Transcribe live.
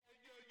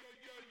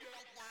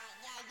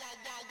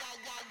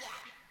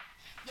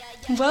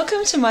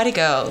Welcome to Mighty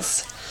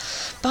Girls.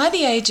 By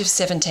the age of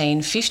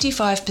 17,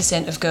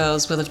 55% of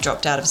girls will have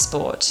dropped out of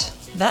sport.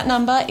 That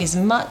number is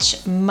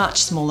much,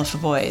 much smaller for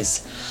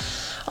boys.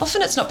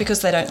 Often it's not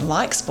because they don't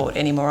like sport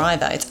anymore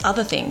either, it's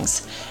other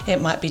things.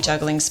 It might be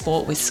juggling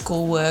sport with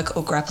schoolwork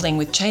or grappling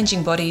with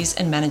changing bodies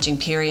and managing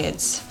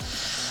periods.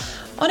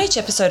 On each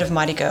episode of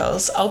Mighty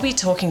Girls, I'll be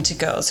talking to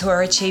girls who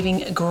are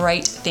achieving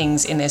great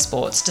things in their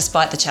sports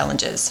despite the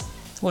challenges.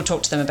 We'll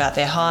talk to them about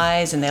their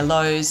highs and their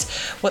lows,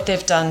 what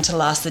they've done to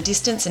last the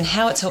distance and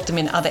how it's helped them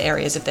in other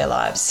areas of their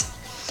lives.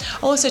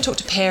 I'll also talk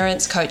to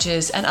parents,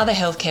 coaches and other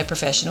healthcare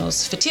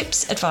professionals for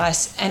tips,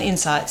 advice and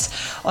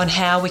insights on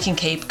how we can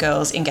keep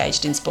girls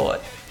engaged in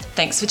sport.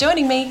 Thanks for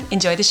joining me.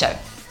 Enjoy the show.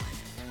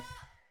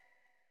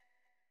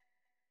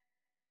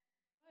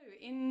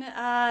 In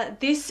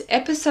this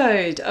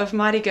episode of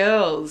Mighty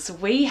Girls,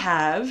 we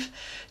have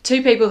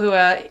two people who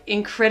are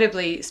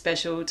incredibly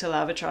special to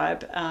Lava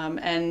Tribe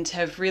and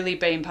have really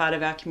been part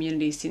of our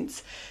community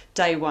since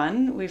day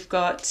one. We've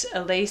got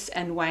Elise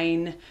and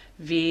Wayne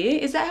Veer.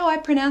 Is that how I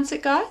pronounce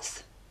it,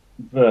 guys?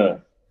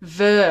 Ver.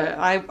 Ver.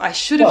 I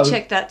should have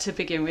checked that to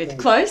begin with.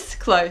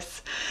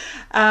 Close.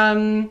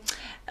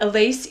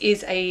 Elise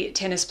is a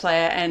tennis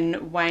player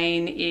and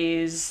Wayne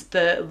is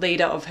the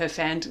leader of her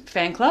fan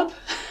club.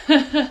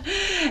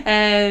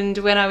 And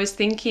when I was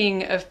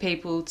thinking of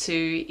people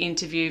to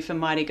interview for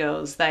Mighty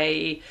Girls,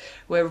 they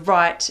were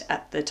right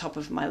at the top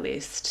of my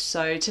list.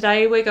 So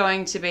today we're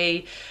going to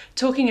be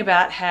talking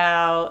about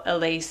how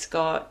Elise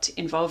got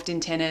involved in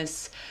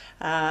tennis,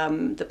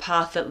 the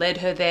path that led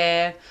her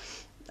there,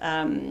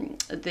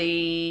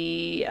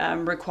 the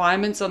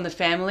requirements on the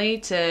family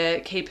to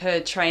keep her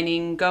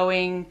training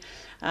going,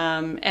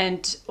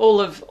 and all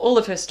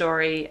of her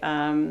story,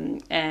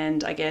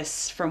 and I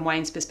guess from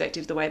Wayne's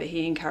perspective, the way that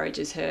he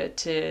encourages her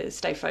to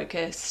stay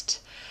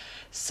focused.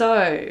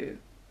 So,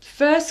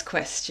 first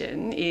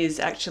question is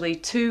actually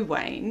to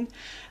Wayne,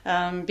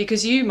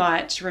 because you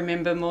might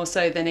remember more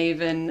so than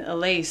even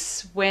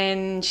Elise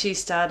when she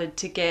started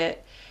to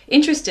get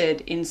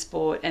interested in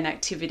sport and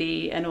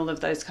activity and all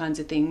of those kinds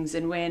of things,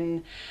 and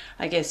when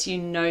I guess you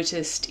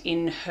noticed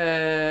in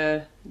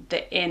her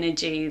the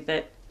energy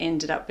that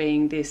ended up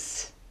being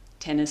this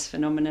tennis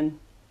phenomenon.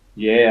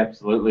 Yeah,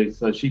 absolutely.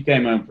 So she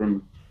came home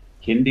from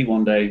kindy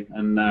one day,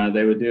 and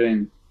they were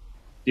doing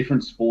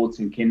different sports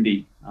in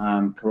kindy,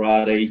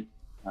 karate,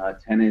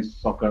 tennis,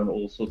 soccer,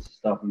 all sorts of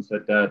stuff, and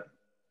said, "Dad,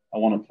 I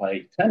want to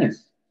play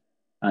tennis."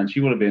 And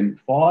she would have been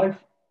 5,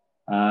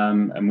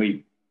 and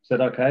we said,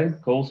 "Okay,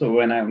 cool." So we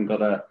went out and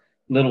got a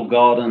little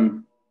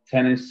garden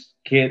tennis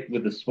kit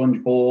with the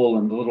sponge ball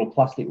and the little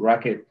plastic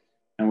racket,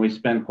 and we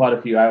spent quite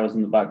a few hours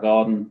in the back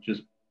garden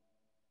just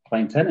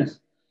playing tennis.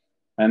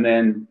 And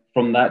then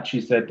from that, she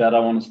said, "Dad, I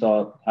want to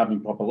start having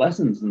proper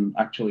lessons and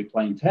actually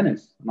playing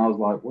tennis." And I was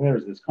like, "Where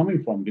is this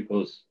coming from?"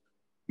 Because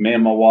me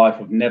and my wife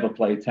have never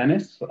played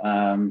tennis.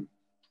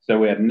 So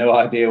we had no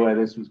idea where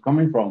this was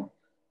coming from.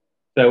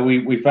 So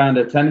we found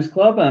a tennis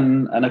club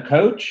and a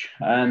coach,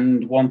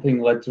 and one thing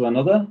led to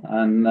another.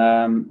 And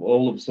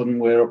all of a sudden,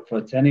 we're up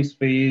for tennis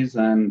fees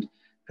and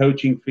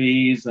coaching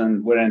fees,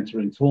 and we're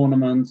entering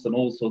tournaments and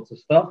all sorts of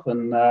stuff.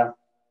 And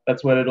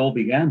that's where it all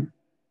began.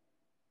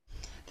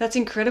 That's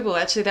incredible.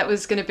 Actually, that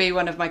was going to be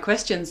one of my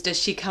questions. Does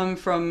she come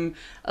from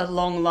a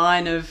long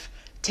line of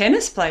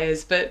tennis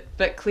players? But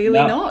clearly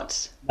No,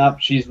 not. no,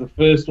 she's the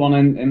first one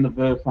in the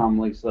Ver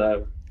family.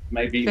 So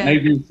maybe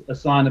it's a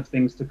sign of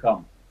things to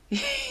come.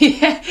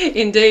 Yeah,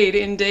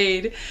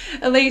 indeed.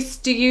 Elise,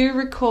 do you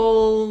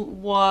recall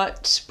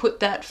what put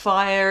that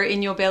fire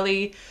in your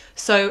belly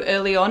so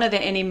early on? Are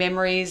there any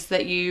memories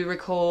that you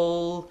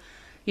recall,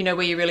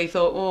 where you really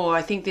thought, oh,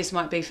 I think this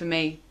might be for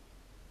me?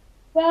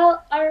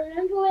 Well, I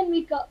remember when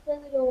we got the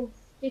little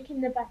stick in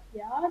the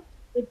backyard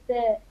with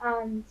the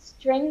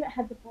string that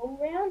had the ball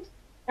around.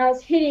 And I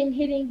was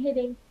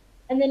hitting,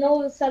 and then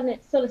all of a sudden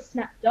it sort of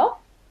snapped off.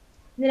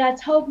 And then I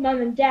told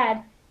Mum and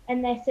Dad,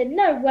 and they said,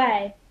 "No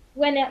way."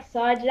 Went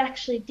outside, it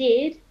actually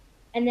did.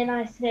 And then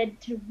I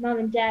said to Mum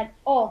and Dad,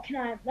 "Oh, can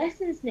I have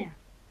lessons now?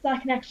 So I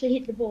can actually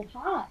hit the ball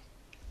hard."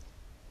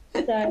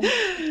 So I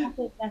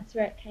think that's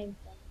where it came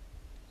from.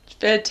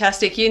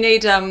 Fantastic. You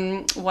need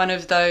one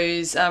of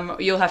those.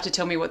 You'll have to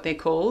tell me what they're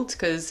called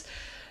because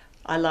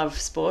I love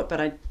sport,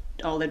 but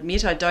I'll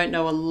admit I don't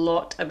know a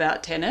lot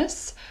about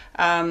tennis.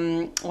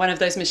 One of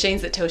those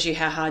machines that tells you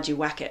how hard you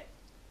whack it.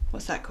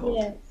 What's that called?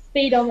 Yeah,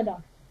 speedometer.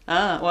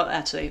 Ah, well,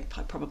 actually,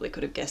 I probably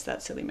could have guessed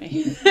that, silly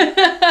me.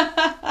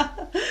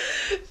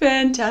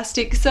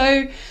 Fantastic.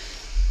 So,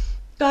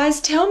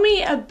 guys, tell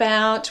me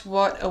about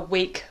what a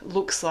week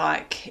looks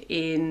like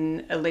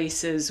in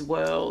Elise's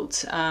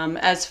world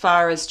as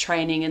far as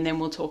training, and then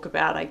we'll talk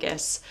about, I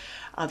guess,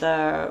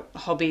 other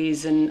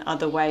hobbies and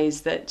other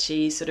ways that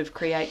she sort of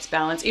creates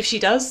balance. If she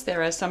does,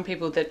 there are some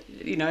people that,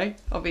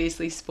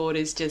 obviously sport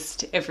is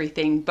just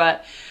everything.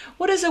 But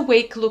what does a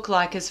week look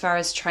like as far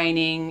as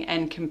training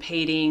and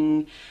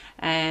competing,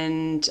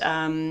 and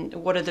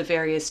what are the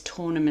various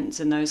tournaments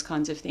and those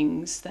kinds of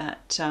things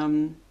that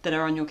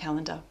are on your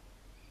calendar?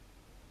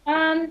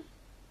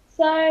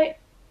 So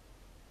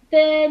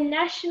The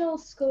National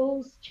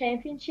Schools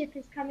Championship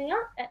is coming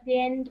up at the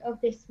end of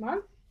this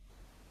month,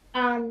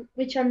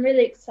 which I'm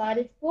really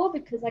excited for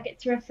because I get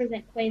to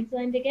represent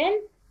Queensland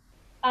again.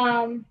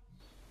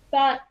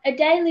 But a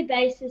daily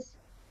basis,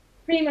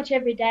 pretty much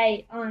every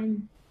day,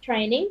 I'm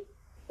training,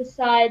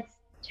 besides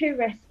 2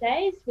 rest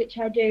days, which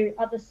I do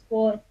other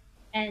sports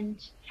and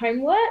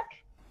homework.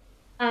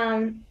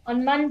 On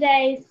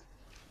Mondays,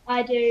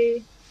 I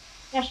do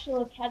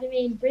National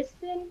Academy in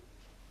Brisbane.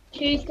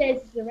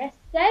 Tuesdays is a rest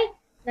day,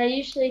 and I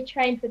usually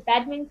train for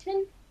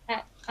badminton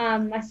at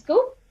my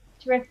school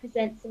to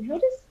represent St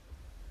Hilda's.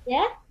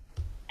 Yeah.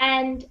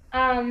 And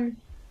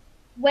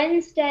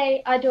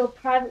Wednesday, I do a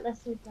private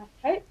lesson with my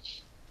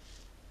coach.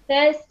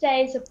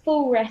 Thursday is a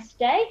full rest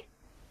day.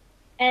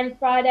 And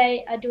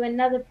Friday, I do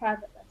another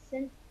private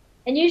lesson.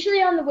 And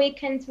usually on the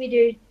weekends, we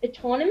do a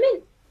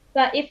tournament.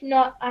 But if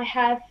not, I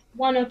have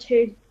 1 or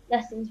 2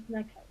 lessons with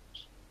my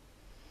coach.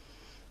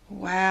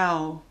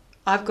 Wow.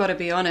 I've got to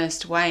be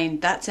honest, Wayne,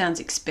 that sounds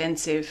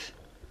expensive.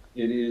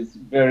 It is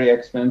very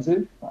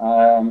expensive.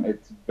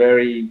 It's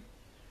very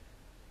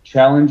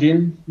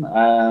challenging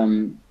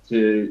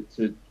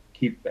to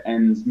keep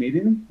ends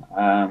meeting.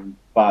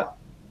 But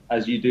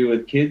as you do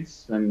with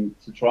kids, and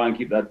to try and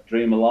keep that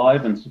dream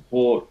alive and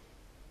support,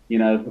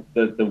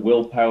 the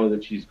willpower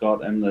that she's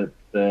got and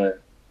the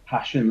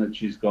passion that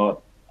she's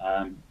got,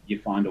 you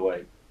find a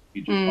way.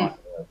 You just find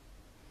a way.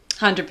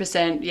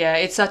 100%. Yeah,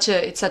 it's such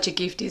a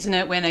gift, isn't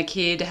it, when a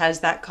kid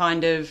has that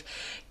kind of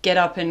get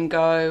up and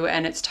go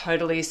and it's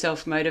totally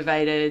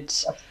self-motivated.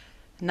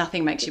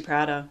 Nothing makes you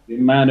prouder. The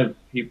amount of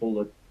people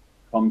that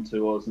come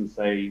to us and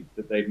say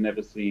that they've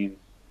never seen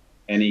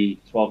any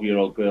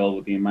 12-year-old girl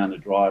with the amount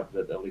of drive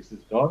that Elise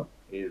has got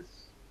is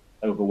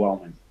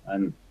overwhelming,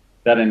 and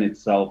that in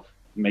itself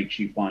makes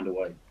you find a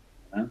way.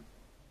 Won't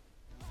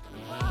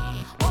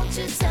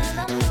you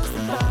tell them who's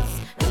the boss,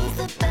 who's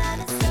the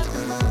baddest of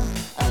them all?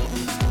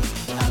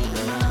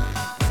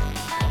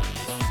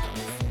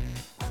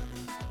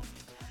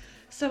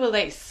 So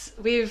Elise,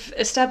 we've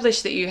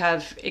established that you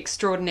have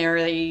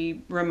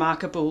extraordinarily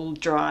remarkable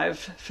drive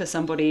for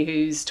somebody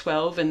who's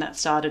 12 and that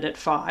started at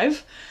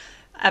 5.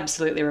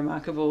 Absolutely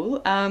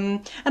remarkable.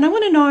 And I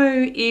want to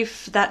know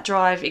if that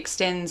drive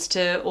extends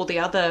to all the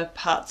other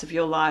parts of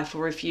your life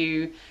or if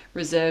you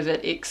reserve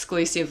it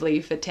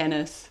exclusively for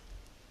tennis.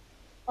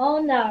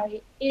 Oh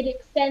no, it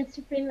extends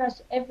to pretty much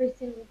every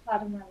single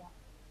part of my life.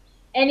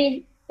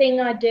 Anything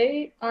I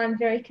do, I'm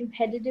very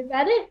competitive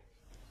at it,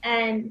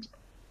 and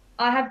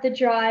I have the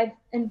drive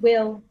and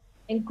will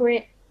and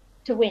grit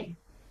to win.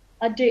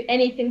 I'd do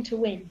anything to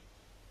win.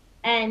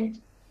 And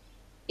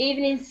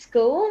even in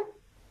school,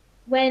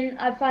 when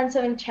I find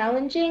something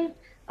challenging,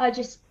 I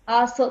just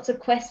ask lots of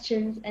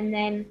questions, and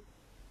then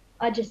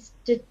I just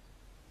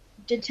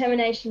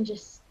determination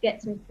just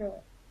gets me through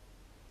it.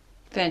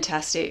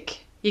 Fantastic.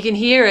 You can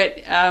hear it.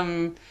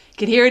 You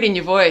can hear it in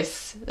your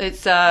voice.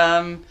 It's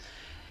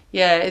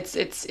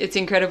it's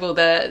incredible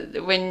that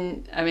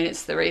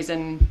it's the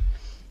reason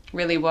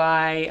really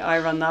why I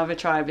run the Other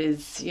Tribe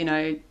is,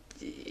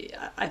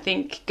 I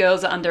think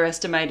girls are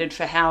underestimated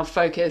for how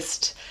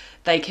focused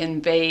they can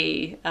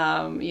be,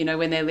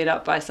 when they're lit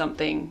up by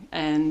something.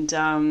 And,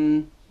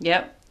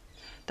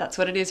 that's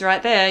what it is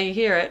right there. You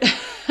hear it.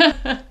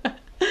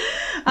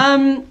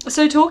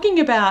 So talking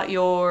about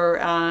your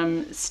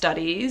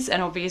studies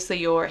and obviously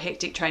your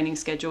hectic training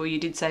schedule, you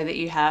did say that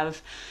you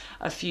have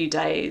a few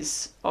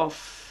days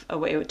off a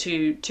week, or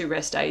two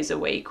rest days a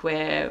week,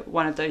 where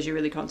one of those you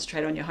really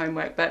concentrate on your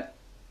homework. But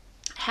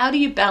how do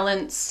you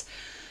balance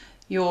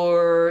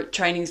your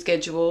training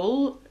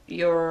schedule,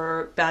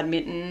 your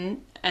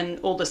badminton and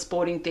all the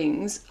sporting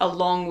things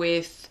along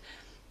with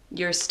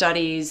your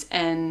studies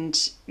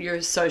and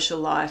your social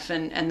life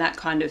and that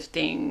kind of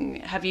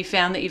thing? Have you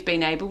found that you've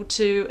been able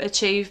to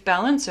achieve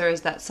balance, or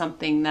is that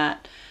something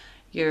that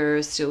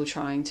you're still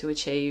trying to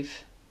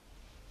achieve?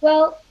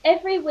 Well,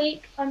 every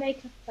week I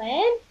make a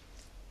plan,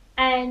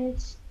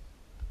 and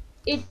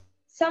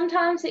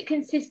sometimes it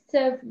consists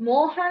of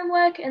more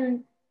homework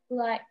and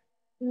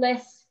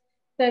less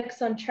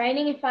focus on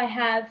training if I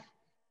have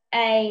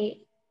a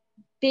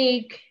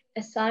big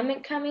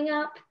assignment coming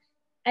up,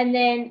 and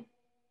then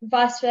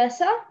vice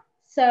versa.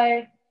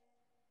 So,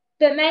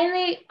 but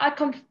mainly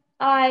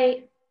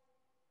I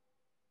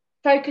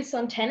focus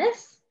on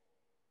tennis,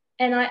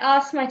 and I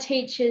ask my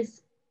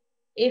teachers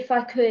if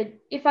I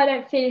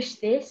don't finish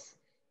this,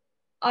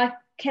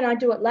 can I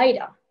do it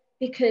later?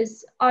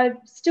 Because I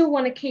still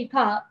want to keep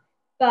up,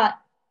 but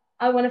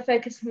I want to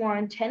focus more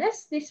on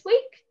tennis this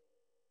week.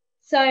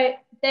 So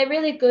they're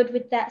really good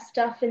with that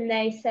stuff, and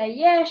they say,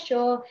 yeah,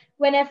 sure,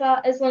 whenever,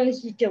 as long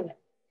as you do it.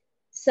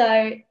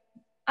 So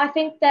I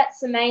think that's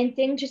the main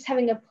thing, just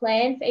having a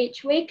plan for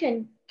each week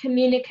and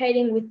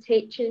communicating with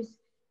teachers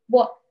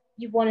what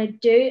you want to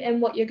do and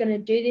what you're going to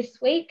do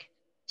this week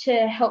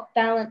to help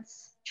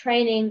balance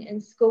training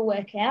and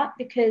schoolwork out.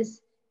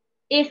 Because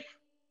if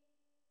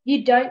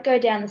you don't go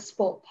down the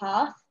sport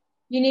path,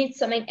 you need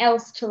something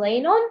else to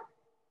lean on.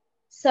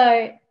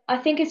 So I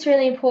think it's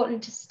really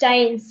important to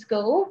stay in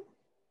school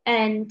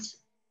and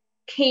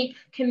keep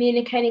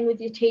communicating with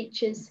your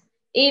teachers,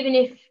 even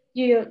if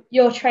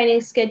your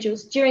training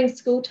schedules during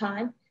school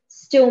time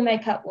still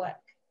make up work.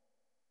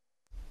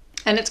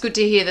 And it's good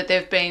to hear that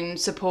they've been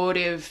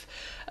supportive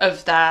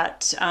of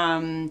that,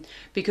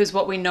 because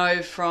what we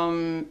know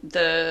from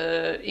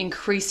the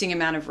increasing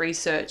amount of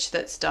research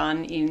that's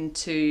done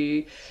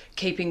into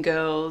keeping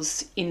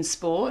girls in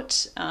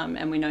sport,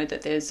 and we know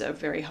that there's a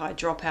very high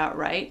dropout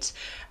rate,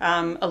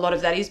 a lot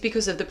of that is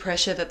because of the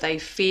pressure that they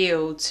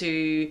feel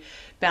to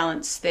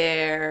balance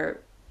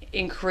their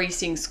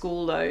increasing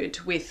school load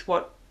with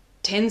what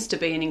tends to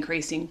be an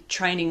increasing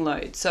training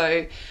load.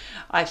 So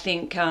I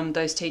think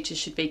those teachers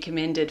should be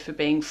commended for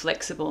being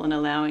flexible and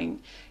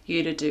allowing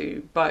you to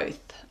do both.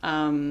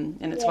 And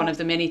it's one of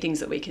the many things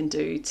that we can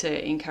do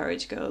to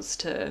encourage girls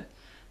to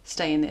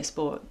stay in their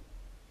sport.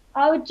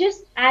 I would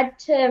just add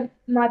to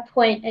my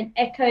point and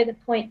echo the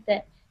point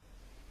that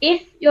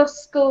if your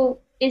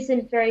school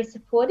isn't very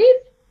supportive,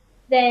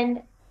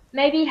 then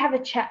maybe have a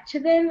chat to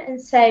them and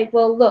say,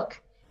 well,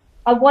 look,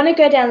 I want to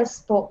go down the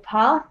sport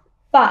path,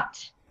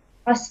 but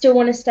I still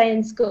want to stay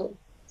in school.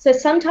 So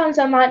sometimes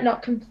I might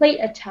not complete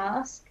a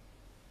task,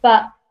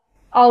 but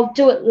I'll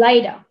do it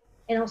later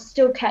and I'll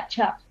still catch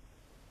up.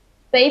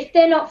 But if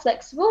they're not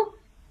flexible,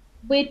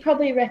 we'd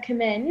probably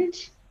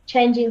recommend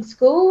changing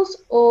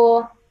schools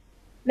or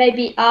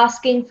maybe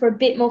asking for a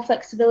bit more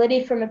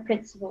flexibility from a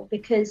principal,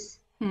 because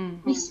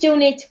you still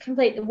need to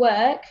complete the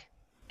work.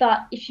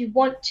 But if you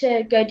want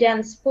to go down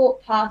the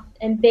sport path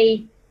and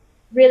be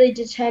really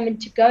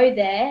determined to go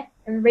there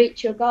and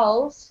reach your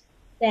goals,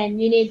 then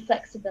you need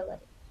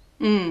flexibility.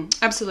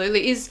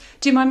 Absolutely.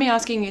 Do you mind me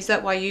asking, is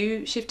that why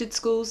you shifted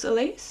schools,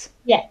 Elise?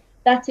 Yeah,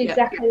 that's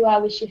exactly why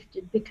we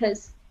shifted,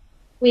 because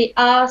we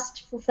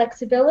asked for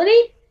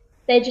flexibility.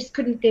 They just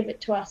couldn't give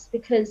it to us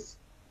because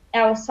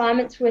our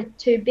assignments were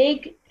too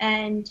big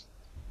and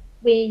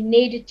we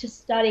needed to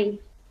study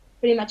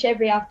pretty much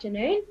every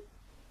afternoon.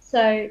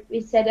 So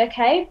we said,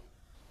 okay,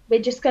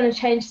 we're just going to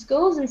change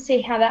schools and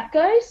see how that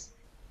goes.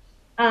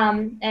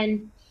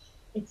 And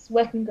it's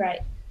working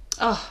great.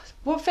 Oh,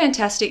 what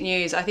fantastic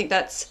news. I think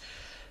that's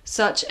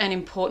such an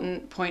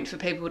important point for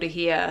people to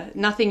hear.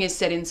 Nothing is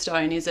set in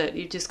stone, is it?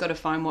 You've just got to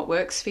find what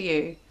works for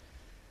you.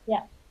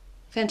 Yeah.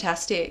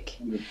 Fantastic.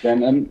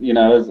 And you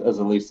know, as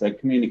Elise said,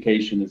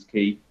 communication is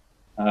key.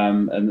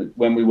 And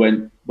when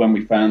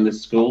we found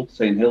this school,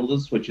 St.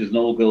 Hilda's, which is an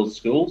all-girls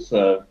school,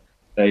 so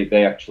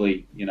they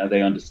actually, you know,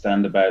 they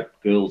understand about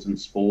girls and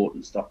sport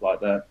and stuff like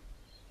that.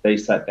 They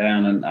sat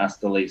down and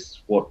asked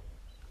Elise what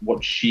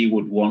she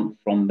would want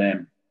from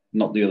them,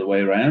 not the other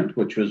way around,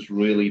 which was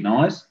really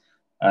nice.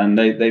 And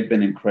they've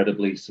been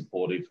incredibly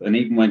supportive. And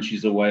even when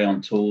she's away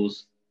on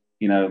tours,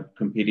 you know,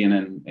 competing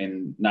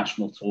in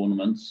national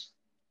tournaments,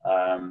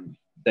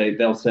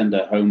 they'll send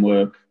her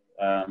homework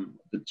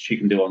that she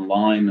can do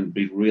online and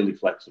be really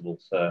flexible.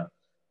 So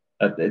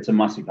it's a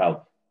massive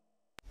help.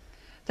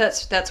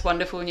 That's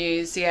wonderful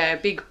news. Yeah,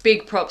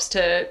 big props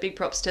to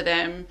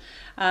them.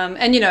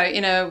 And you know,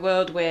 in a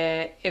world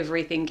where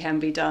everything can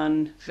be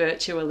done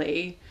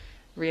virtually,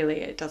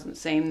 really, it doesn't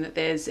seem that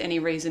there's any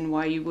reason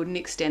why you wouldn't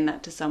extend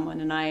that to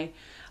someone. And I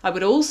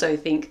would also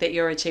think that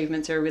your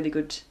achievements are a really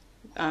good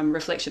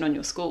reflection on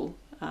your school.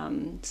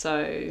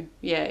 So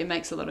yeah, it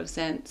makes a lot of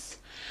sense.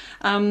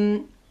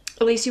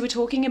 Elise, you were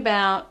talking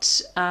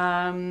about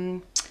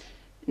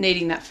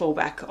needing that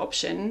fallback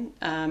option,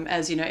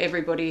 as you know,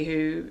 everybody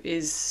who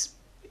is,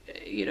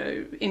 you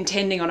know,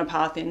 intending on a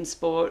path in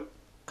sport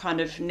kind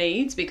of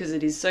needs, because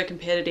it is so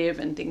competitive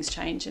and things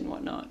change and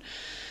whatnot.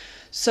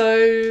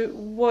 So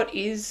what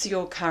is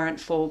your current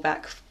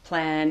fallback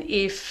plan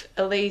if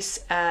Elise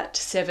at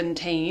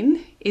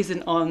 17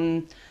 isn't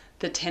on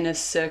the tennis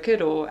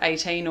circuit, or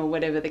 18, or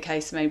whatever the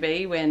case may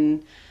be,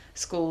 when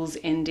school's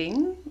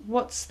ending?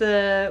 What's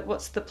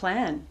the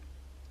plan?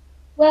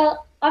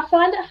 Well, I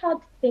find it hard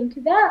to think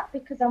about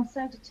because I'm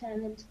so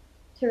determined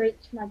to reach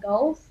my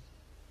goals.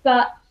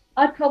 But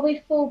I'd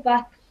probably fall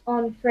back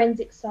on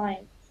forensic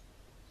science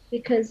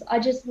because I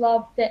just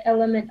love the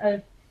element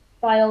of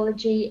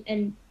biology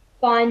and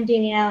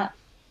finding out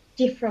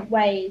different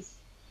ways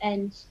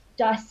and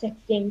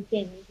dissecting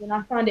things. And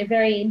I find it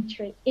very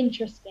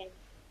interesting.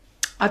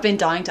 I've been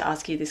dying to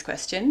ask you this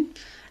question,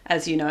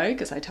 as you know,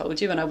 because I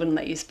told you and I wouldn't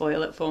let you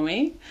spoil it for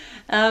me.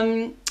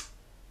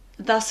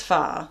 Thus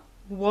far,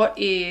 what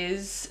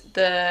is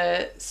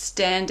the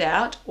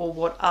standout, or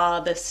what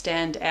are the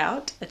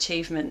standout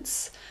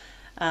achievements?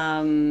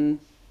 Yeah,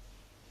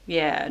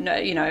 no,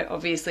 you know,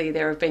 obviously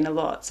there have been a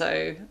lot,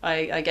 so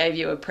I gave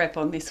you a prep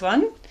on this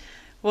one.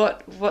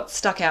 What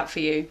stuck out for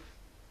you?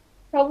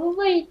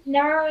 Probably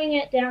narrowing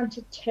it down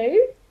to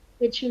two,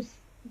 which was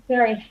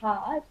very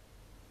hard.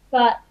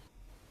 But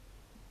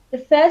the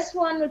first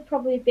one would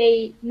probably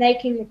be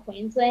making the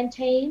Queensland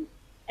team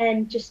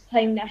and just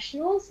playing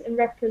nationals and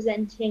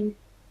representing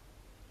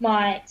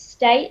my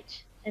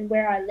state and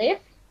where I live,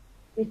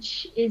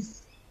 which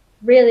is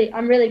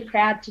I'm really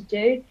proud to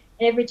do.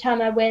 And every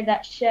time I wear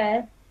that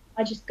shirt,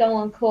 I just go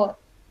on court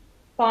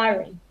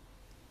firing.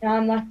 And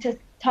I'm like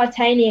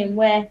titanium,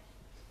 where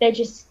they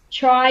just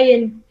try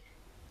and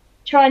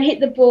try and hit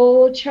the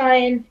ball, try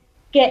and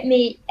get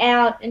me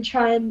out and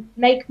try and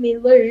make me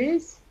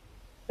lose,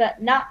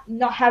 but not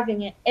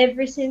having it.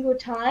 Every single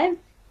time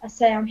I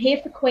say I'm here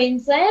for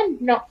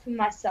Queensland, not for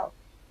myself,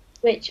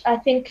 which I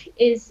think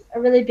is a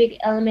really big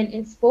element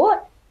in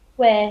sport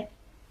where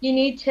you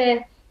need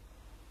to,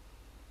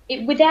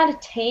 without a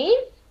team,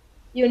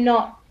 you're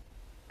not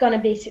going to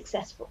be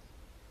successful.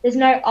 There's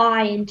no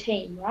I in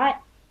team, right?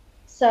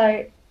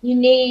 So you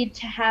need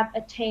to have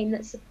a team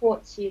that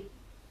supports you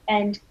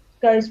and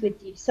goes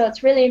with you. So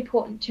it's really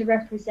important to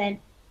represent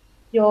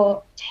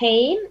your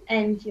team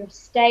and your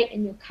state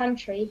and your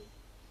country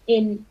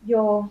in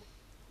your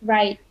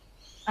great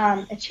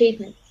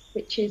achievements,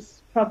 which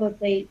is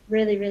probably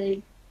really,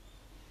 really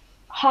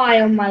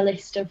high on my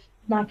list of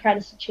my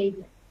proudest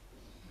achievements.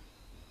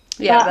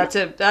 Yeah,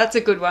 that's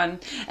a good one,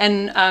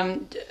 and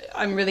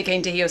I'm really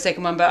keen to hear your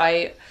second one. But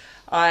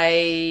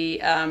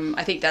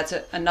I think that's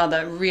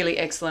another really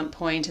excellent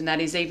point, and that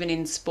is even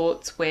in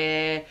sports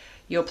where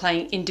you're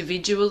playing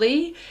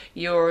individually,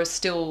 you're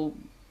still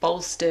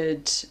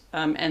bolstered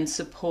and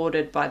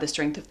supported by the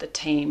strength of the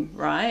team,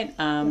 right?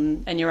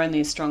 And you're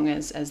only as strong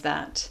as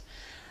that.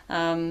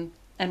 And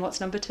what's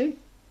number 2?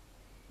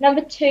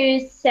 Number 2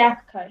 is South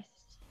Coast.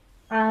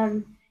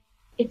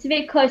 It's a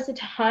bit closer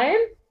to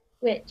home,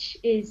 which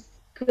is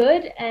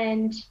good,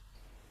 and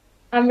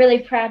I'm really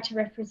proud to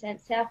represent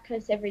South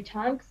Coast every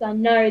time because I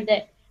know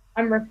that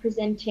I'm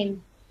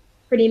representing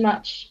pretty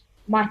much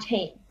my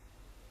team,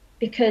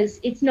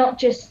 because it's not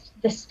just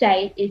the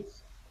state,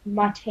 it's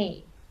my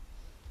team,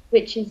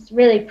 which is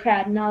really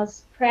proud. And I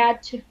was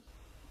proud to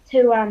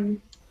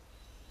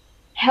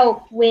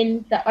help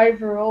win the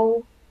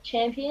overall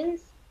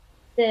champions,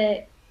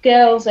 the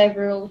girls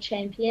overall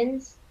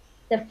champions,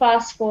 the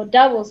fast four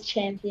doubles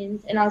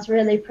champions, and I was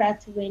really proud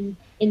to win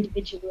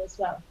individual as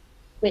well,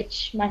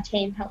 which my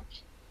team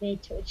helped me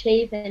to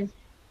achieve, and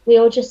we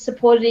all just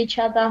supported each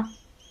other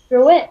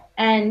through it.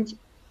 And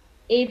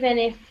even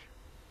if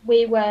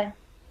we were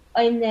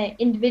in the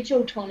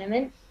individual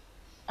tournament,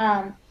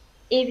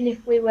 even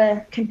if we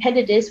were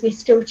competitors, we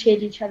still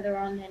cheered each other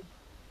on and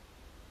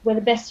were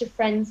the best of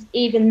friends,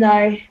 even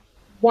though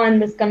one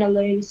was going to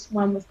lose,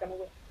 one was going to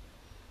win.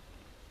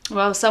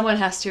 Well, someone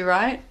has to,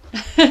 right?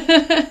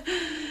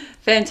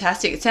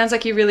 Fantastic. It sounds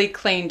like you really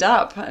cleaned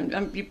up.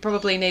 You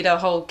probably need a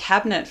whole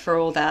cabinet for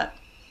all that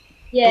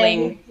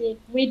bling.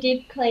 We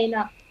did clean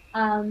up,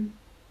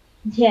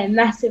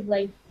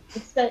 massively,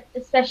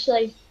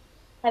 especially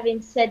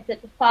having said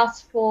that the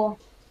fast four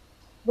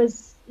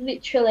was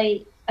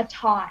literally a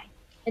tie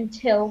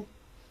until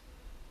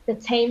the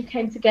team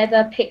came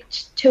together,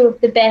 picked 2 of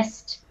the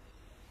best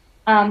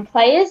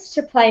players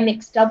to play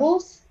mixed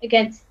doubles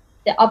against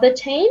the other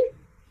team,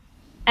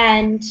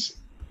 and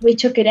we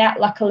took it out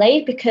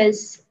luckily,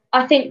 because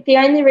I think the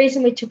only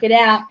reason we took it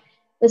out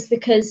was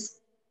because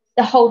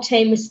the whole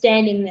team was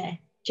standing there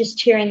just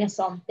cheering us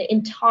on the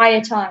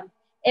entire time.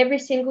 Every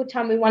single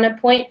time we won a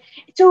point,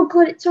 it's all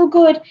good,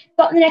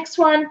 got the next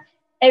one.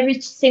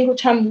 Every single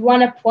time we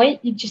won a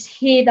point, you just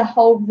hear the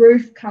whole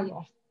roof come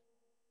off.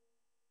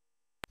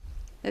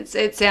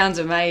 It sounds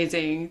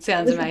amazing. It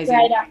sounds amazing. A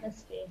great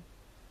atmosphere.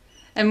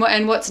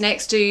 And what's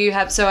next? Do you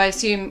have? So I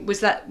assume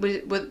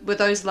were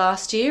those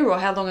last year, or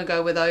how long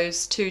ago were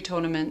those 2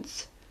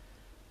 tournaments?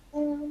 How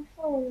long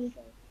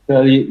ago?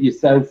 So your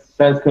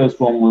South Coast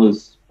one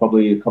was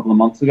probably a couple of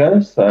months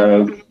ago.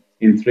 So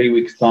in 3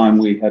 weeks' time,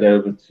 we head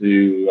over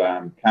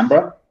to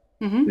Canberra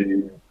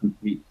to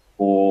compete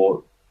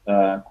for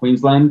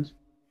Queensland,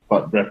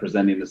 but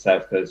representing the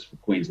South Coast for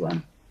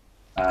Queensland,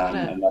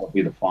 and that'll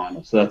be the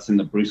final. So that's in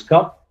the Bruce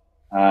Cup.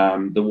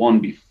 The one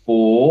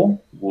before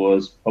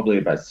was probably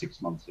about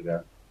 6 months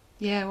ago.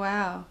 Yeah,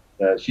 wow.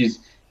 She's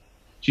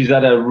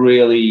had a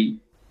really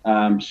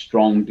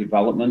strong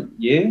development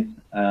year,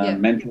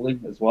 mentally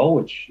as well,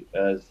 which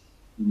is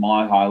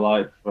my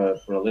highlight for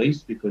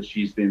Elise, because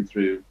she's been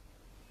through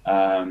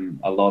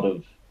a lot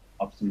of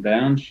ups and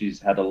downs. She's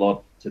had a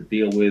lot to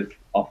deal with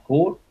off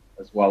court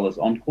as well as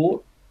on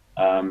court.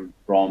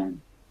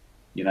 From,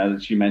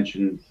 as you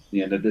mentioned,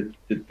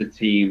 the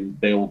team,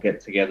 they all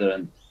get together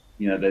and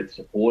they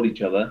support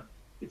each other.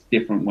 It's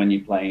different when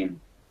you're playing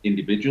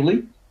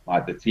individually.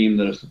 Like the team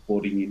that are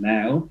supporting you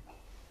now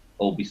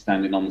will be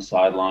standing on the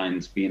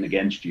sidelines being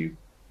against you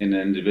in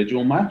an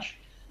individual match.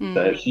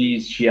 So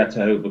she had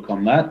to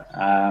overcome that.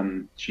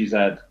 She's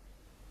had,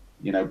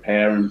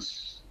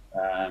 parents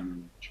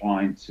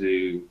trying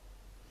to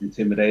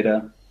intimidate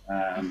her,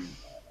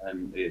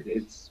 and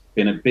it's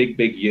been a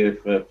big year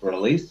for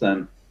Elise.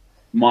 And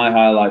my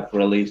highlight for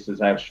Elise is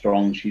how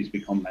strong she's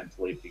become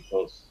mentally,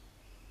 because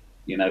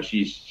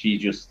she's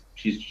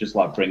just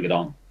like, bring it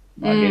on.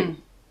 Like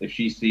if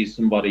she sees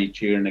somebody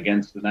cheering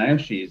against her now,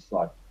 she's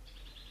like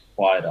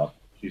fired up.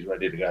 She's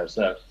ready to go.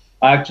 So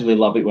I actually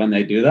love it when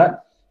they do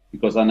that,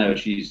 because I know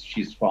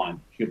she's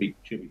fine. She'll be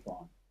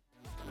fine.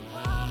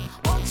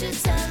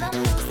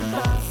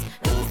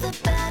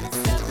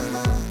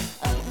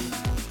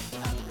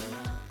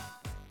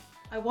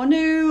 I want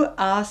to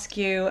ask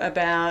you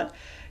about,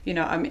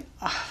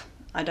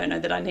 I don't know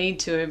that I need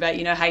to, about,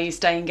 you know, how you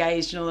stay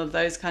engaged and all of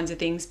those kinds of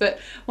things. But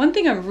one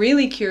thing I'm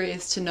really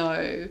curious to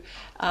know,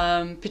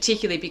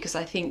 particularly because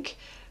I think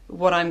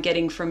what I'm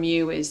getting from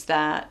you is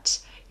that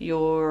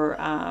your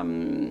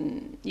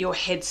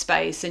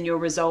headspace and your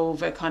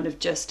resolve are kind of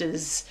just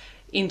as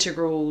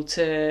integral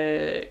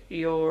to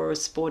your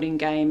sporting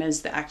game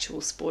as the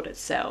actual sport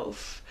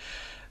itself.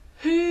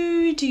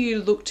 Who do you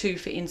look to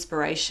for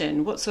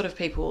inspiration? What sort of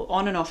people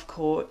on and off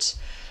court?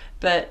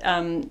 But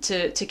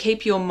to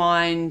keep your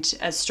mind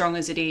as strong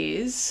as it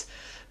is,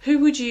 who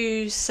would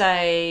you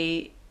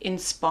say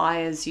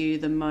inspires you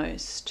the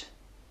most?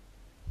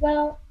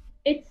 Well,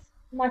 it's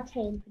my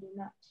team pretty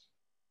much.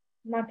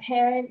 My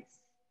parents,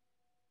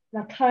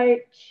 my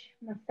coach,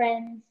 my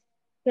friends,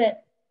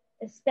 but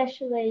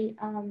especially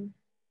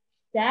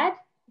Dad,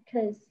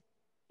 because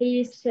he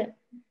used to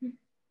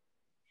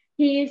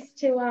he used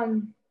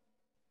to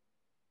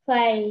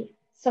play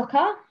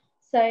soccer.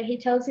 So he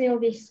tells me all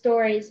these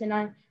stories, and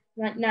I'm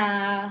like,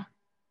 nah,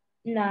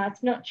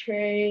 it's not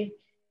true.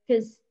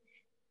 Because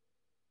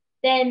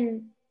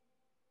then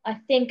I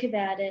think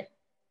about it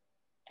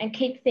and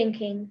keep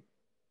thinking,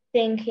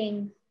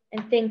 thinking,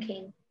 and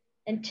thinking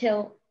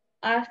until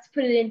I have to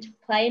put it into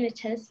play in a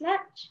tennis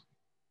match.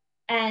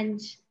 And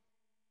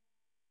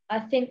I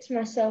think to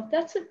myself,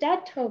 that's what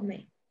Dad told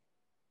me.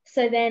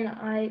 So then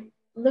I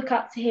look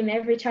up to him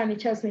every time he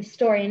tells me a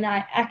story, and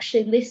I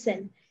actually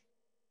listen,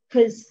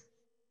 because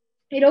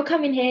it all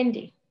come in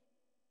handy.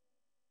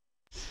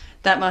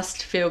 That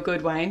must feel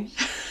good, Wayne.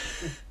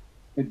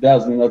 It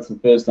does, and that's the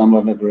first time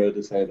I've ever heard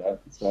her say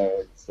that.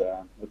 So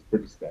it's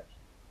pretty special.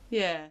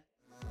 Yeah.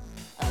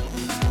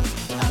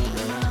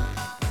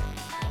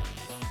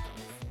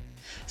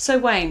 So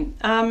Wayne,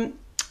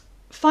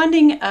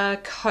 finding a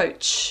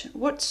coach,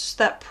 what's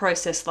that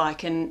process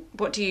like, and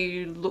what do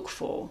you look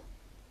for?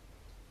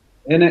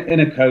 In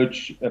a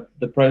coach,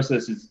 the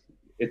process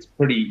it's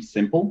pretty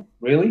simple,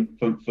 really.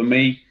 For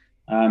me,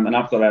 and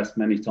I've got asked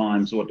many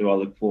times, what do I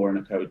look for in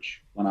a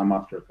coach when I'm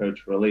after a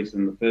coach for Elise?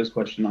 And the first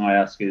question I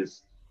ask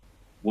is,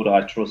 would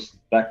I trust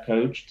that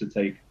coach to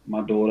take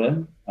my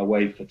daughter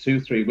away for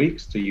 2-3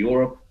 weeks to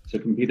Europe to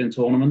compete in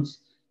tournaments?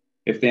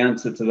 If the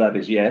answer to that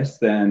is yes,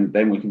 then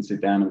we can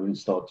sit down and we can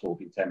start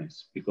talking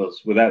tennis.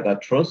 Because without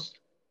that trust,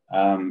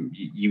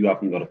 you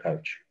haven't got a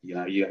coach. You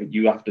know,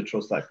 you have to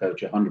trust that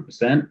coach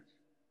 100%.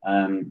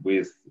 And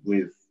with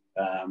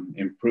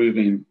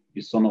improving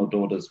your son or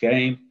daughter's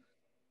game,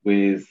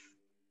 with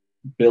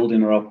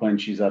building her up when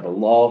she's at a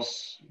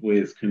loss,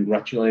 with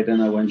congratulating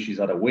her when she's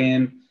at a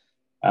win.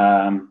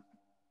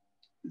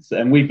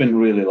 And we've been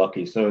really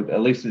lucky. So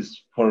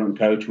Elise's current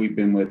coach we've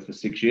been with for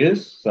 6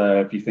 years. So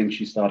if you think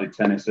she started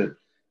tennis at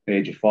the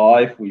age of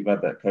 5, we've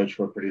had that coach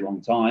for a pretty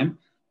long time.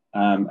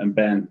 And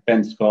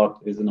Ben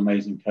Scott is an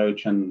amazing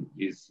coach, and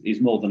he's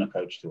more than a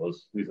coach to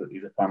us.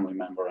 He's a family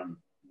member, and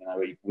you know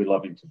we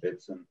love him to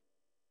bits. And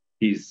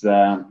he's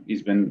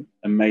been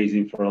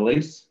amazing for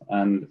Elise,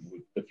 and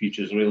the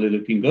future's really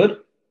looking good.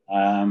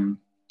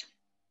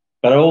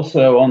 But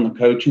also on the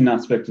coaching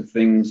aspect of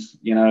things,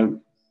 you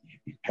know,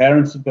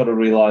 parents have got to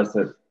realize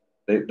that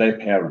they're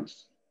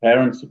parents.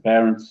 Parents are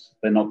parents.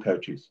 They're not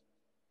coaches.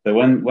 So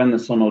when the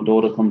son or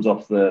daughter comes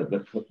off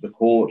the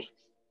court,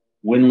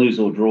 win, lose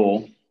or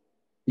draw,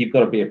 you've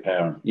got to be a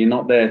parent. You're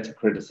not there to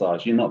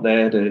criticize. You're not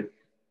there to,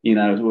 you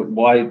know,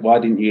 why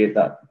didn't you hit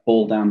that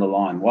ball down the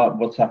line?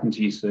 What's happened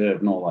to your serve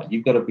and all that?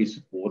 You've got to be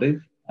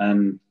supportive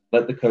and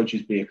let the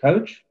coaches be a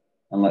coach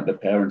and let the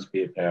parents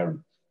be a parent.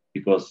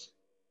 Because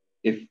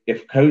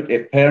if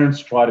parents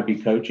try to be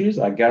coaches,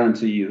 I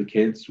guarantee you the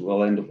kids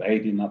will end up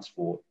hating that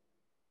sport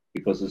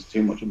because there's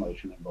too much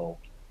emotion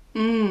involved.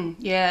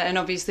 Yeah, and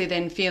obviously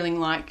then feeling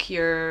like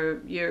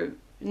you're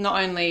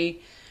not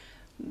only,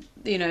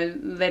 you know,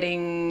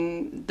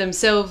 letting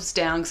themselves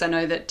down, because I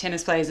know that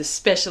tennis players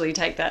especially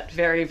take that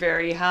very,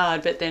 very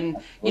hard, but then,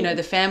 you know,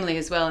 the family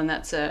as well, and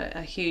that's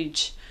a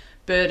huge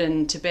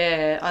burden to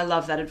bear. I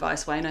love that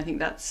advice, Wayne. I think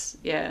that's,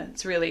 yeah,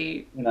 it's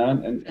really, you know,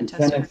 and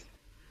fantastic.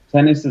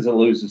 Tennis is a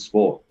loser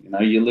sport. You know,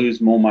 you lose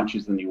more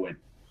matches than you win.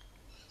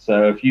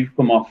 So if you've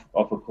come off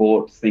a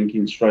court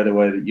thinking straight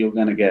away that you're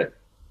going to get,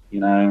 you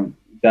know,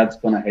 Dad's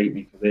going to hate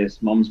me for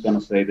this, Mum's going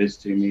to say this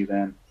to me,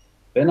 then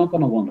they're not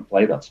going to want to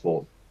play that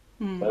sport.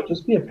 So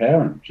just be a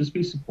parent, just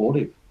be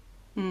supportive.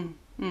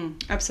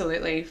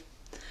 Absolutely.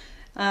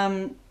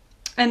 And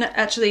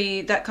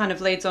actually that kind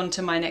of leads on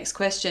to my next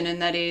question,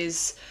 and that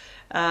is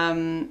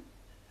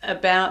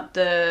about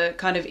the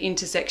kind of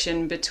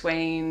intersection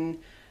between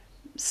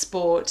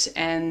sport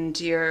and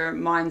your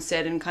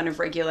mindset and kind of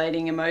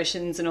regulating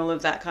emotions and all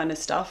of that kind of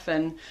stuff.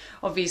 And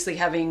obviously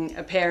having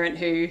a parent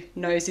who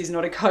knows he's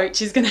not a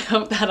coach is going to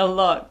help that a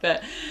lot.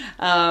 But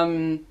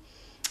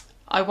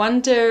I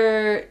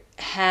wonder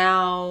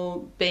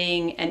how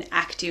being an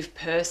active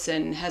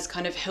person has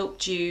kind of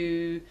helped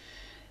you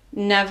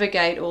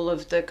navigate all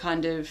of the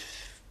kind of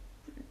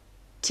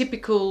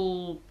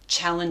typical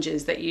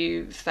challenges that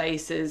you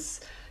face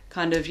as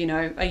kind of, you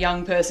know, a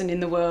young person in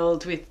the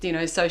world with, you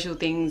know, social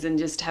things and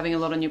just having a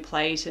lot on your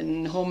plate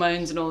and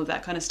hormones and all of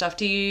that kind of stuff.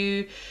 Do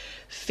you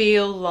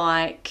feel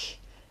like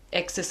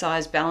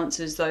exercise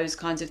balances those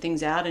kinds of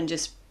things out and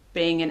just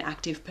being an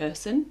active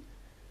person?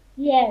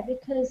 Yeah,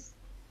 because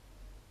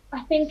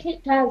I think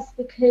it does,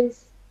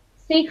 because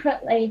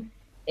secretly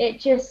it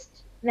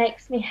just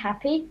makes me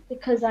happy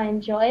because I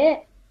enjoy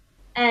it.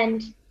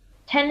 And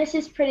tennis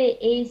is pretty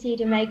easy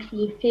to make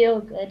you feel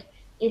good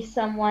if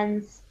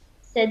someone's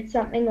said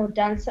something or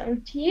done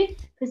something to you,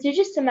 because you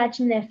just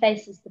imagine their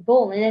face as the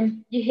ball and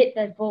then you hit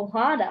the ball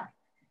harder.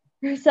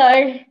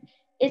 So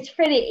it's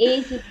pretty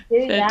easy to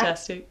do that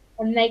Fantastic.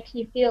 and make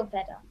you feel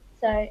better.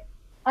 So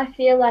I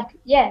feel like,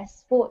 yeah,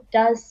 sport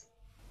does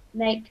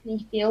make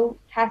me feel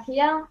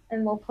happier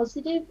and more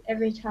positive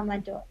every time I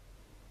do it.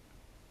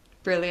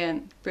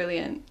 Brilliant,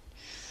 brilliant.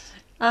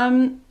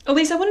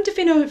 Elise, I wanted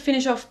to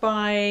finish off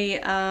by,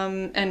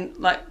 and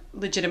like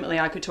legitimately,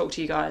 I could talk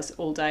to you guys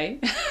all day,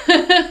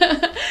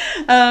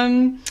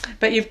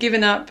 but you've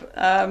given up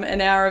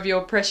an hour of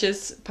your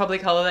precious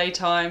public holiday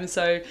time.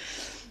 So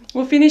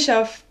we'll finish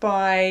off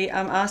by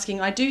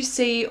asking, I do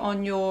see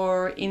on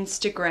your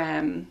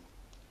Instagram,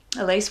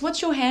 Elise,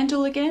 what's your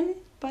handle again,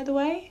 by the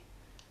way?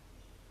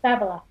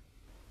 Babala.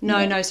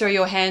 No, sorry,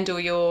 your handle,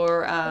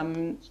 your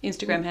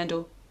Instagram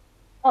handle.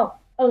 Oh,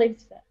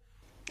 Elise.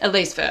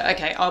 Elise Fur.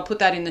 Okay, I'll put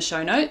that in the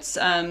show notes.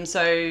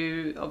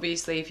 So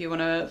obviously, if you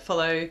want to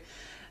follow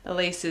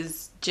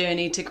Elise's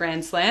journey to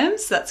Grand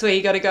Slams, that's where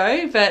you got to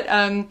go. But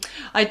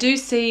I do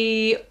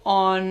see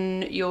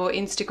on your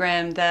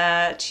Instagram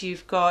that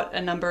you've got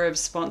a number of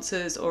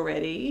sponsors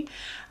already,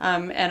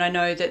 and I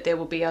know that there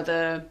will be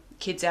other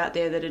kids out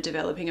there that are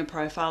developing a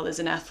profile as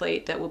an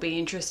athlete that will be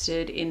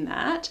interested in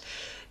that.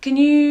 Can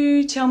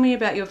you tell me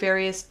about your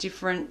various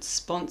different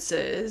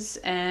sponsors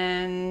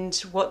and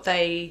what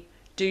they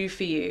do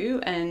for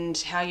you and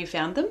how you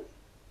found them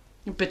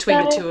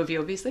between the two of you,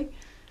 obviously?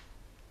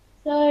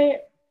 So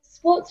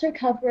sports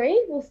recovery,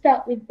 we'll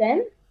start with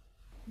them.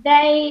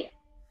 I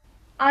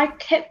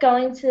kept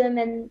going to them,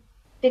 and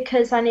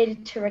because I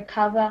needed to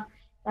recover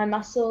my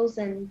muscles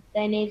and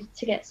they needed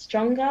to get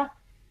stronger.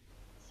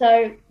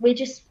 So we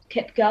just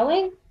kept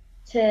going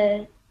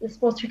to the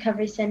Sports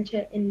Recovery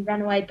Centre in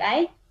Runaway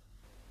Bay,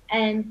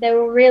 and they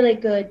were really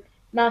good.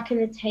 Mark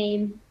and the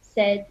team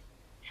said,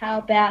 how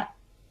about,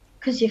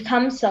 because you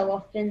come so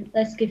often,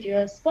 let's give you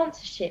a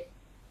sponsorship.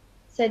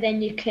 So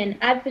then you can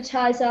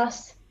advertise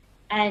us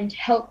and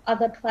help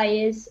other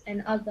players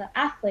and other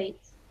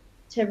athletes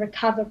to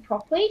recover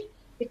properly.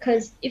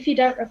 Because if you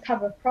don't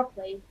recover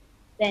properly,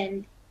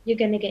 then you're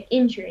going to get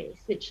injuries,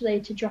 which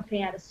lead to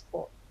dropping out of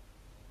sport.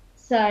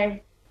 So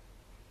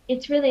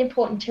it's really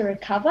important to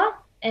recover,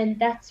 and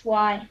that's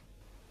why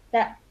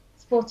that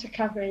Sports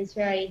Recovery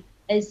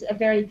is a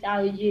very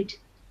valued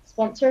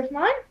sponsor of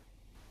mine.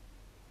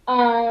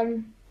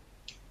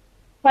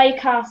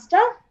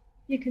 Playcaster,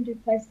 you can do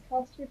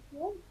Playcaster if you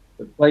want.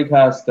 The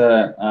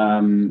Playcaster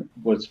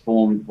was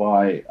formed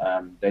by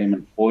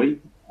Damon Foy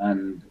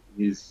and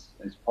his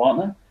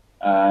partner,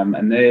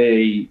 and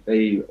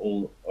they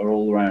all are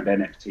all around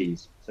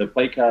NFTs. So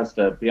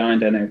Playcaster,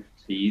 behind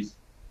NFTs,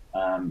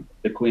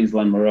 the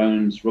Queensland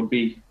Maroons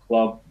Rugby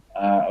Club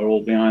are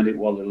all behind it.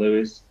 Wally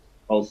Lewis,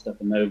 Paul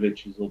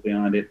Stefanovic is all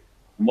behind it.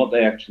 And what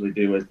they actually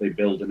do is they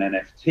build an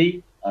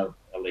NFT of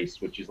Elise,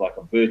 which is like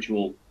a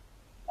virtual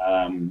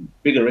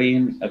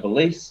figurine of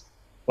Elise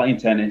playing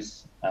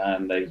tennis,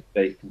 and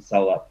they can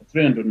sell that for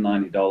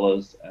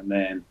 $390. And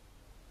then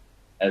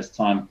as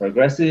time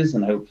progresses,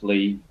 and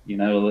hopefully,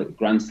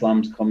 Grand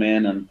Slams come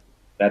in and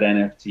that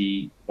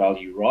NFT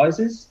value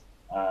rises,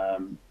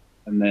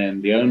 and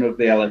then the owner of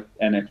the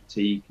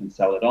NFT can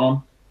sell it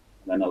on,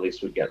 and then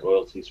Elise would get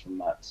royalties from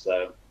that.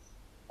 So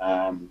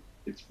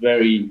it's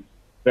very,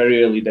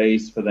 very early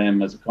days for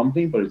them as a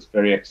company, but it's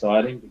very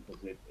exciting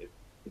because it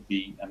could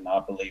be, and I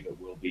believe it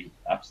will be,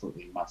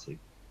 absolutely massive.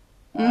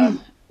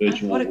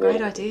 What a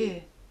great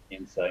idea.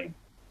 Insane.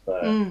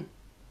 So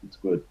it's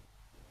good.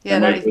 Yeah,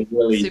 and that is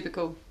really, super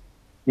cool.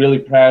 Really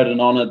proud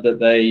and honoured that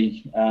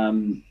they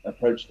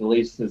approached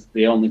Elise as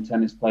the only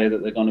tennis player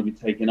that they're going to be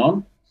taking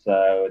on.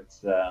 So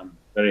it's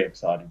very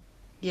exciting.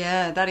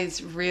 Yeah, that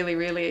is really,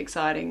 really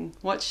exciting.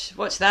 Watch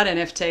that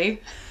NFT.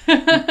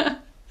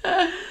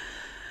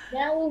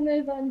 Now we'll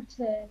move on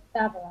to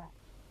Babolat.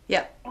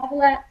 Yeah.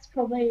 Babolat's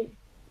probably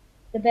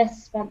the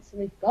best sponsor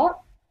we've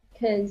got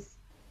because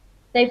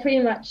they pretty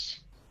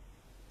much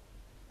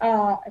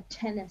are a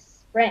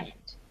tennis brand.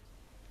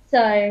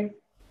 So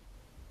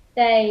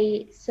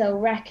they sell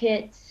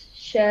rackets,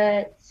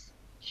 shirts,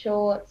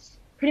 shorts,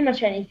 pretty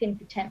much anything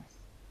for tennis.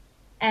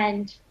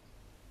 And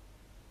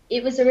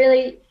it was a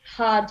really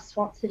hard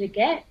sponsor to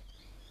get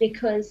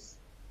because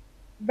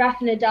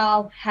Rafa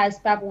Nadal has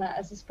Babolat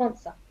as a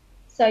sponsor.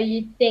 So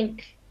you'd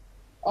think,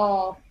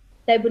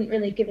 they wouldn't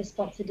really give a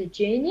sponsor to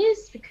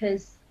juniors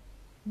because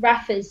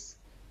Rafa's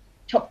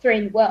top 3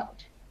 in the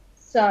world.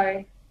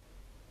 So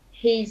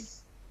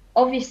he's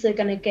obviously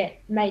going to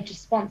get major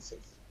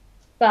sponsors.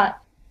 But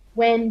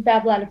when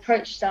Babolat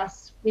approached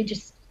us, we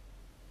just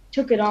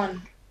took it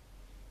on.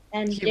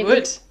 And it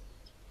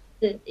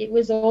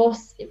was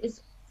awesome. It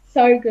was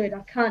so good. I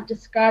can't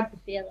describe the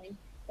feeling.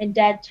 And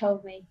Dad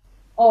told me,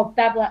 oh,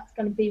 Babolat's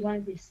going to be one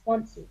of your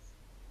sponsors.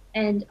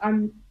 And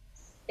I'm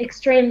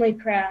extremely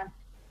proud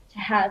to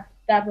have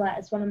Babolat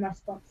as one of my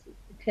sponsors,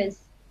 because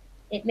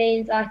it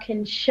means I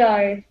can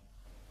show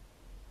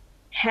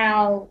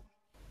how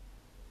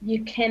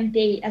you can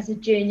be as a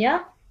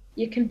junior.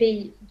 You can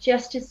be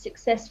just as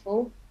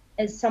successful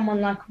as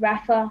someone like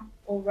Rafa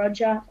or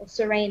Roger or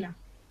Serena.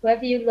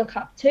 Whoever you look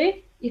up to,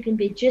 you can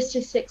be just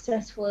as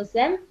successful as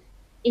them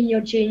in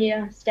your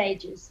junior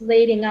stages,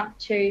 leading up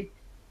to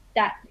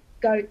that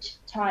GOAT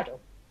title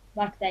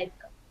like they've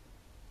got.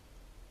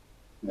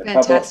 Yeah,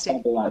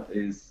 Fantastic. Babolat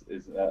is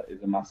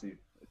a massive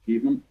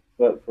achievement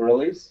for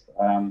Elise.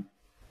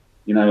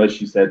 You know, as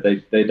she said,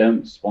 they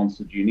don't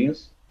sponsor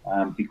juniors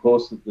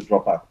because of the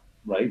dropout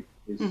rate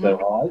is so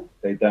high.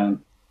 They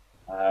don't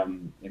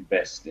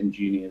invest in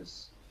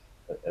juniors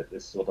at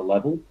this sort of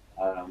level.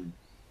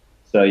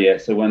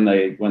 So when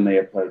they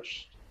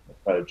approached,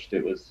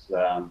 it was.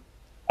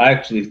 I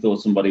actually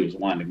thought somebody was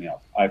winding me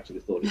up. I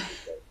actually thought it was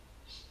great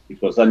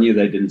because I knew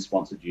they didn't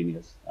sponsor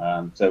juniors.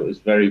 So it was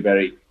a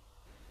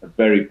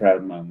very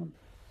proud moment.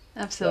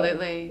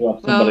 Absolutely. So to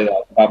have somebody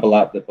like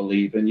Babolat that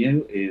believe in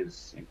you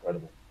is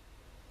incredible.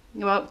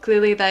 Well,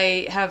 clearly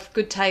they have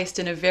good taste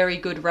and a very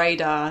good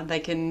radar. They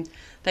can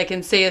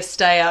see a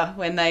stayer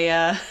when they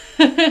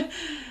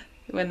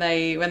when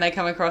they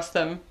come across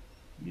them.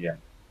 Yeah.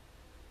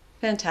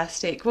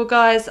 Fantastic. Well,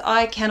 guys,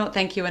 I cannot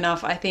thank you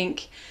enough. I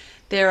think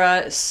there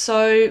are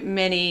so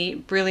many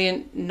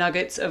brilliant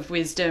nuggets of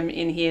wisdom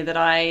in here that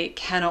I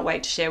cannot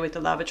wait to share with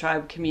the Lava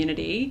Tribe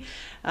community.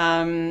 You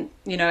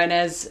know, and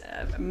as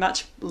a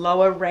much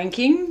lower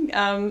ranking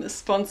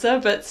sponsor,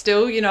 but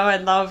still, you know, I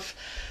love,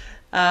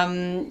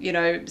 you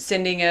know,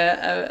 sending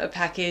a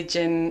package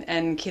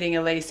and kitting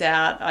Elise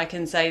out. I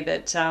can say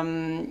that,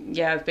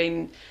 yeah, I've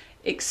been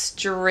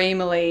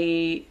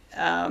extremely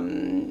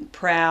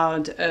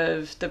proud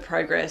of the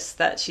progress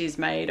that she's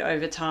made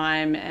over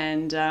time,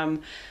 and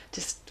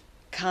just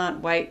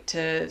can't wait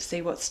to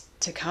see what's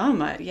to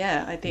come.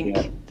 I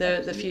think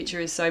the future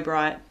is so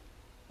bright.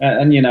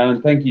 And you know,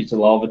 and thank you to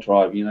Lava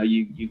Tribe. You know,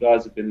 you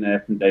guys have been there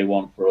from day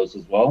one for us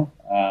as well.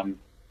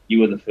 You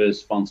were the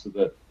first sponsor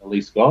that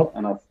Elise got,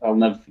 and I'll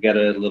never forget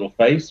her little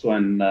face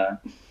when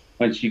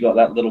she got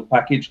that little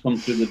package come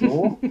through the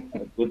door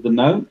with the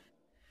note.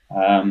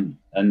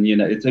 And you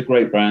know, it's a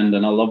great brand,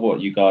 and I love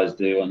what you guys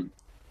do. And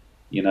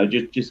you know,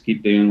 just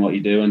keep doing what you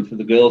do. And for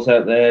the girls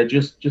out there,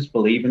 just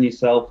believe in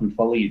yourself and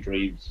follow your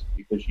dreams,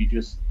 because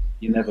you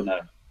never know.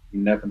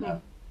 You never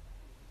know.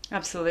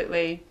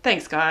 Absolutely.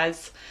 Thanks,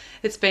 guys.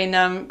 It's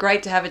been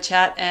great to have a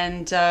chat,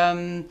 and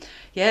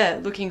yeah,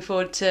 looking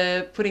forward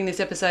to putting this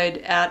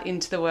episode out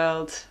into the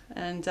world.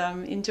 And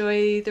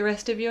enjoy the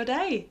rest of your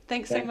day.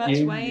 Thanks so much,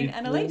 Wayne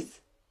and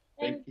Elise.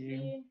 Thank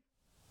you.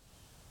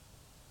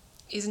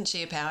 Isn't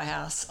she a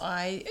powerhouse?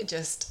 I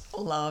just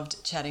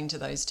loved chatting to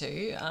those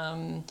two.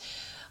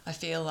 I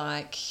feel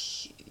like,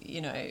 you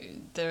know,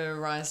 the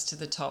rise to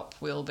the top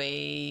will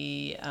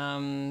be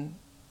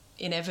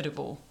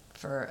inevitable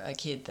for a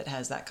kid that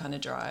has that kind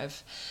of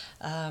drive.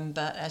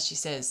 But as she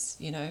says,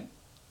 you know,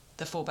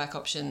 the fallback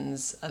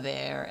options are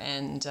there,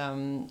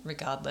 and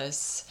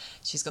regardless,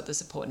 she's got the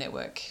support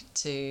network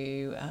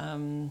to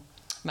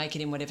make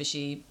it in whatever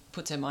she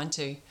puts her mind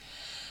to.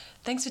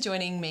 Thanks for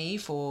joining me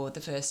for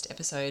the first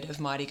episode of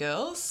Mighty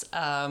Girls.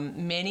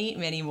 Many,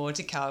 many more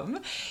to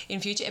come. In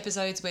future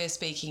episodes, we're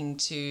speaking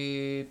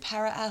to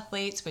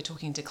para-athletes, we're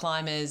talking to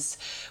climbers,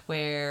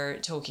 we're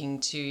talking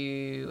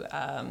to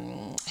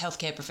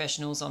healthcare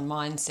professionals on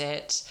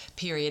mindset,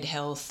 period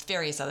health,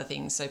 various other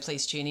things. So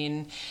please tune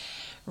in.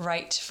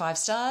 Rate 5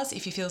 stars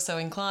if you feel so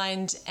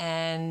inclined,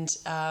 and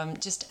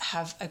just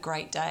have a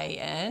great day.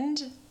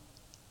 And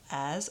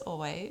as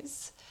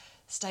always,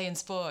 stay in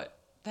sport.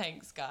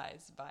 Thanks,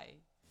 guys. Bye.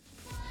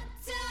 1,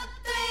 2,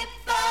 3,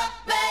 4,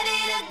 ready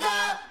to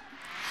go.